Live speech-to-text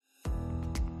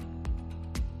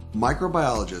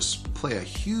Microbiologists play a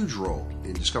huge role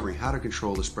in discovering how to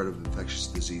control the spread of infectious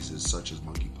diseases such as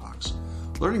monkeypox.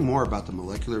 Learning more about the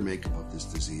molecular makeup of this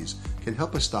disease can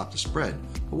help us stop the spread,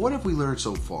 but what have we learned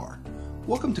so far?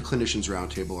 Welcome to Clinicians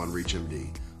Roundtable on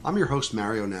ReachMD. I'm your host,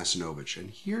 Mario Nasinovich, and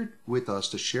here with us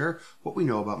to share what we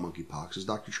know about monkeypox is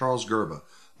Dr. Charles Gerba,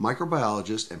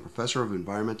 microbiologist and professor of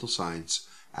environmental science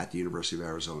at the University of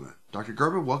Arizona. Dr.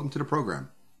 Gerba, welcome to the program.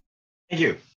 Thank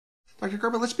you. Dr.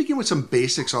 Gerba, let's begin with some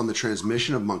basics on the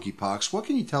transmission of monkeypox. What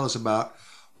can you tell us about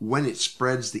when it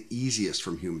spreads the easiest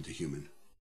from human to human?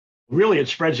 Really, it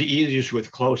spreads the easiest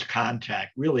with close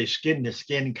contact. Really,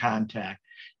 skin-to-skin contact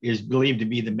is believed to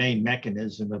be the main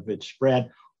mechanism of its spread.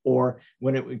 Or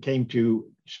when it came to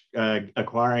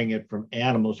acquiring it from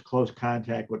animals, close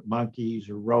contact with monkeys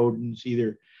or rodents,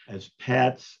 either as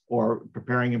pets or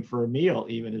preparing them for a meal,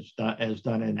 even as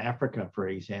done in Africa, for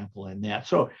example, and that.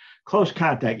 So close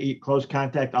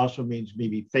contact also means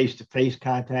maybe face-to-face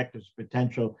contact. There's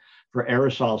potential for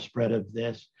aerosol spread of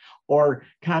this, or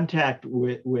contact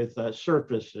with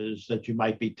surfaces that you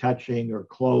might be touching, or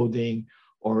clothing,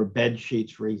 or bed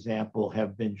sheets, for example,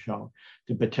 have been shown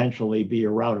to potentially be a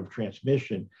route of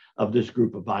transmission of this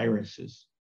group of viruses.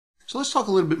 So let's talk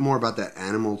a little bit more about that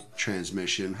animal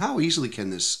transmission. How easily can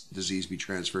this disease be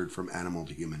transferred from animal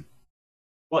to human?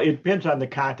 Well, it depends on the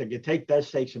contact. It does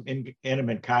take some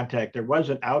intimate contact. There was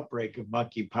an outbreak of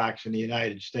monkeypox in the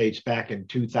United States back in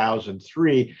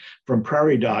 2003 from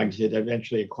prairie dogs that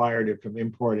eventually acquired it from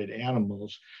imported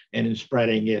animals and in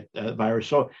spreading it virus.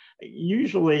 So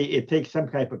usually it takes some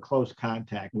type of close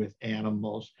contact with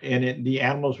animals. And the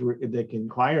animals that can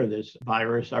acquire this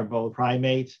virus are both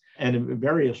primates and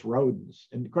various rodents.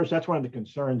 And of course, that's one of the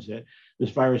concerns, that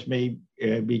this virus may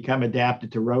become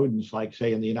adapted to rodents, like,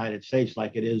 say, in the United States,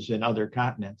 like it is in other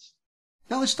continents.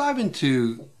 Now let's dive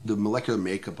into the molecular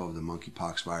makeup of the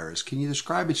monkeypox virus. Can you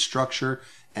describe its structure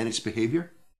and its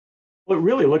behavior? Well, it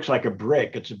really looks like a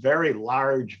brick. It's a very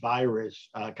large virus,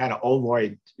 kind of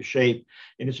ovoid shape,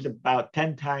 and it's about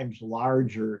 10 times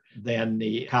larger than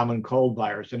the common cold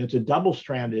virus. And it's a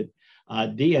double-stranded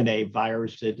DNA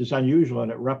virus that is unusual,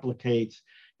 and it replicates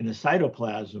in the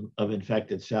cytoplasm of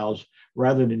infected cells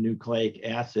rather than nucleic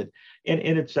acid. And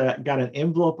it's got an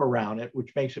envelope around it,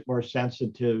 which makes it more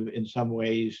sensitive in some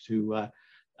ways to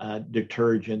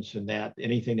detergents and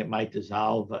anything that might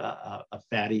dissolve a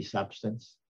fatty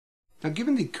substance. Now,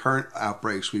 given the current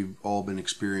outbreaks we've all been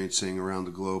experiencing around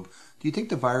the globe, do you think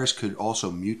the virus could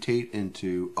also mutate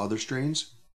into other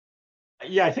strains?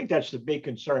 Yeah, I think that's the big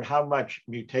concern, how much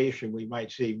mutation we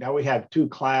might see. Now we have two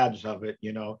clades of it,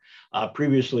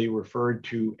 previously referred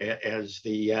to as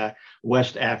the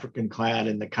West African clade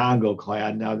and the Congo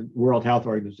clade. Now the World Health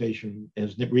Organization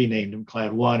has renamed them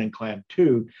Clade 1 and Clade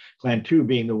 2, Clade 2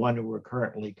 being the one that we're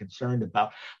currently concerned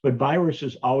about. But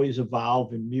viruses always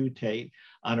evolve and mutate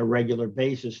on a regular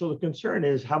basis. So the concern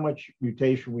is how much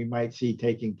mutation we might see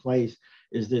taking place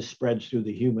as this spreads through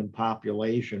the human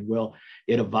population. Will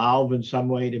it evolve in some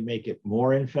way to make it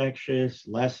more infectious,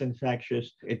 less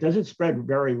infectious? It doesn't spread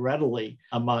very readily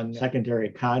among secondary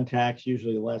contacts,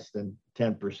 usually less than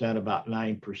 10%, about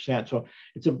 9%. So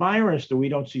it's a virus that we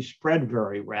don't see spread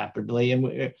very rapidly.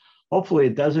 And hopefully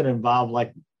it doesn't involve,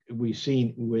 like we've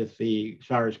seen with the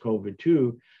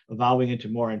SARS-CoV-2, evolving into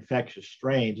more infectious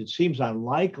strains. It seems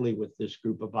unlikely with this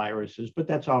group of viruses, but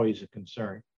that's always a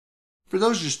concern. For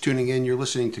those just tuning in, you're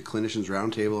listening to Clinicians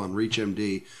Roundtable on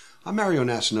ReachMD. I'm Mario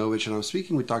Nasinovich, and I'm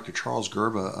speaking with Dr. Charles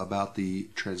Gerba about the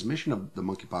transmission of the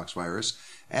monkeypox virus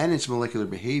and its molecular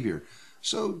behavior.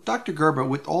 So, Dr. Gerba,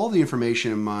 with all the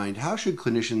information in mind, how should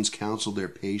clinicians counsel their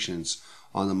patients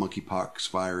on the monkeypox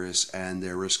virus and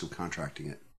their risk of contracting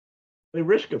it? The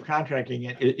risk of contracting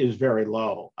it is very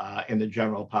low in the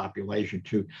general population,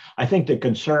 too. I think the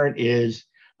concern is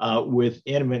with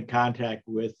intimate contact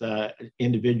with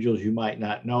individuals you might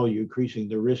not know, you're increasing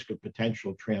the risk of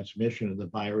potential transmission of the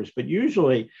virus. But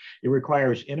usually it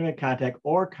requires intimate contact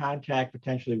or contact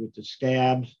potentially with the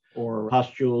scabs or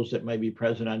pustules that may be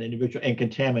present on individual, and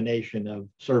contamination of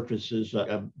surfaces,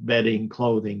 of bedding,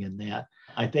 clothing, and that.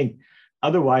 I think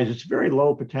otherwise it's very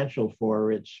low potential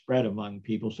for its spread among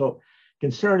people. So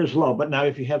concern is low. But now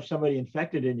if you have somebody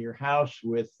infected in your house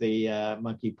with the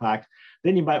monkeypox,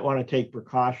 then you might want to take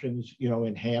precautions,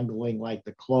 in handling, like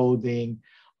the clothing,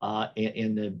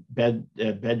 in the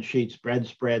bed sheets,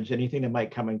 bedspreads, anything that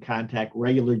might come in contact.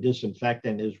 Regular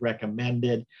disinfectant is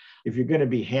recommended. if you're going to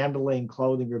be handling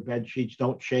clothing or bed sheets,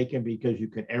 don't shake them because you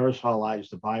can aerosolize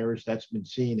the virus. That's been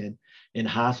seen in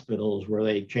hospitals where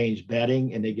they change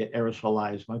bedding and they get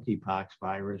aerosolized monkeypox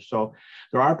virus. So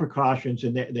there are precautions,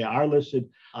 and they are listed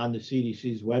on the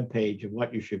CDC's webpage of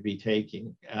what you should be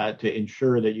taking to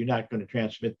ensure that you're not going to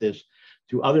transmit this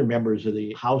to other members of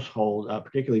the household,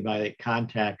 particularly by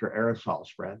contact or aerosol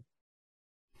spread.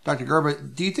 Dr. Gerber,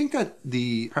 do you think that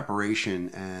the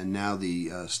preparation and now the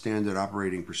standard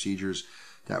operating procedures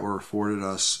that were afforded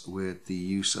us with the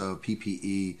use of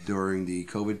PPE during the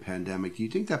COVID pandemic, do you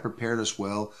think that prepared us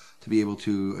well to be able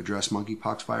to address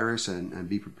monkeypox virus and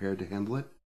be prepared to handle it?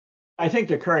 I think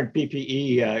the current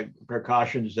PPE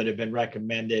precautions that have been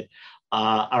recommended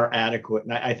are adequate.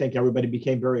 And I think everybody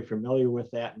became very familiar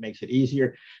with that. It makes it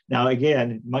easier. Now,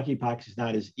 again, monkeypox is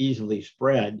not as easily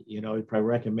spread. It's probably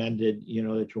recommended, that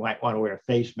you might want to wear a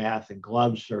face mask and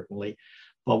gloves, certainly.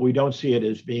 But we don't see it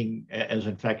as being as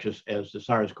infectious as the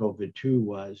SARS-CoV-2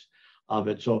 was of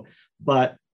it.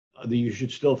 But you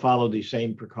should still follow the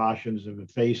same precautions of a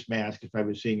face mask if I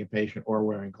was seeing a patient, or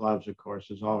wearing gloves, of course,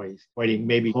 as always, waiting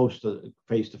maybe close to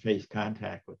face-to-face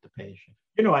contact with the patient.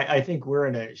 I think we're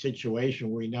in a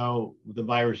situation where we know the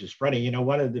virus is spreading.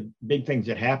 One of the big things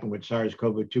that happened with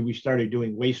SARS-CoV-2, we started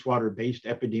doing wastewater-based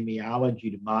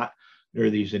epidemiology to monitor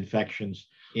these infections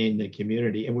in the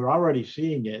community. And we're already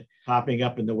seeing it popping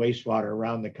up in the wastewater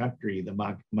around the country, the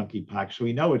monkeypox. So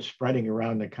we know it's spreading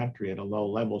around the country at a low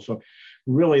level. So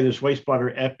really, this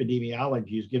wastewater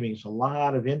epidemiology is giving us a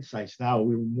lot of insights now.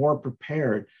 We're more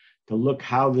prepared to look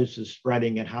how this is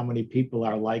spreading and how many people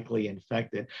are likely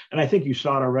infected. And I think you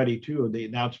saw it already, too, the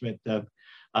announcement of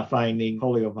finding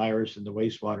poliovirus in the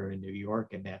wastewater in New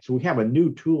York and that. So we have a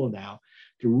new tool now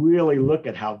to really look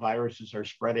at how viruses are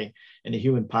spreading in the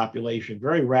human population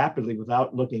very rapidly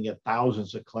without looking at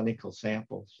thousands of clinical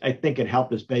samples. I think it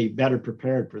helped us be better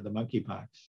prepared for the monkeypox.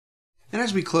 And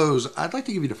as we close, I'd like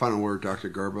to give you the final word, Dr.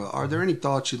 Gerber. Are there any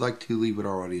thoughts you'd like to leave with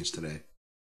our audience today?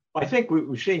 I think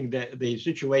we're seeing the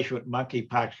situation with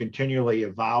monkeypox continually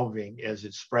evolving as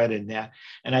it's spread in that.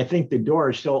 And I think the door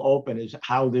is still open as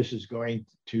how this is going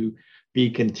to be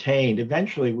contained.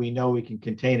 Eventually, we know we can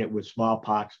contain it with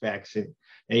smallpox vaccination.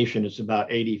 It's about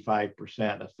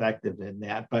 85% effective in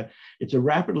that. But it's a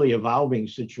rapidly evolving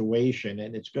situation,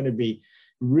 and it's going to be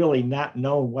really not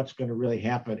known what's going to really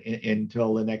happen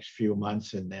until the next few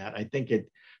months in that. I think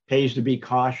it pays to be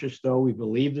cautious, though. We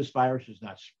believe this virus is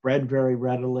not spread very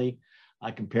readily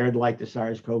compared to like the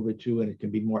SARS-CoV-2, and it can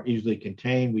be more easily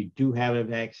contained. We do have a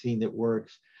vaccine that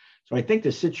works. So I think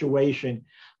the situation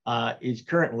is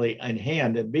currently in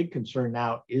hand. A big concern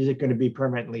now, is it going to be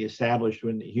permanently established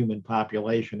in the human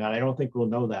population? And I don't think we'll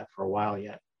know that for a while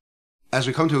yet. As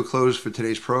we come to a close for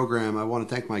today's program, I want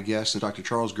to thank my guest, Dr.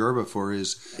 Charles Gerber, for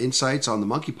his insights on the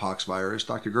monkeypox virus.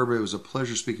 Dr. Gerber, it was a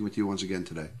pleasure speaking with you once again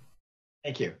today.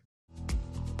 Thank you.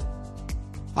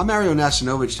 I'm Mario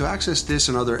Nasinovich. To access this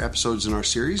and other episodes in our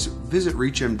series, visit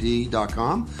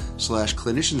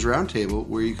reachmd.com/clinicians roundtable,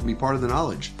 where you can be part of the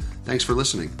knowledge. Thanks for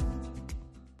listening.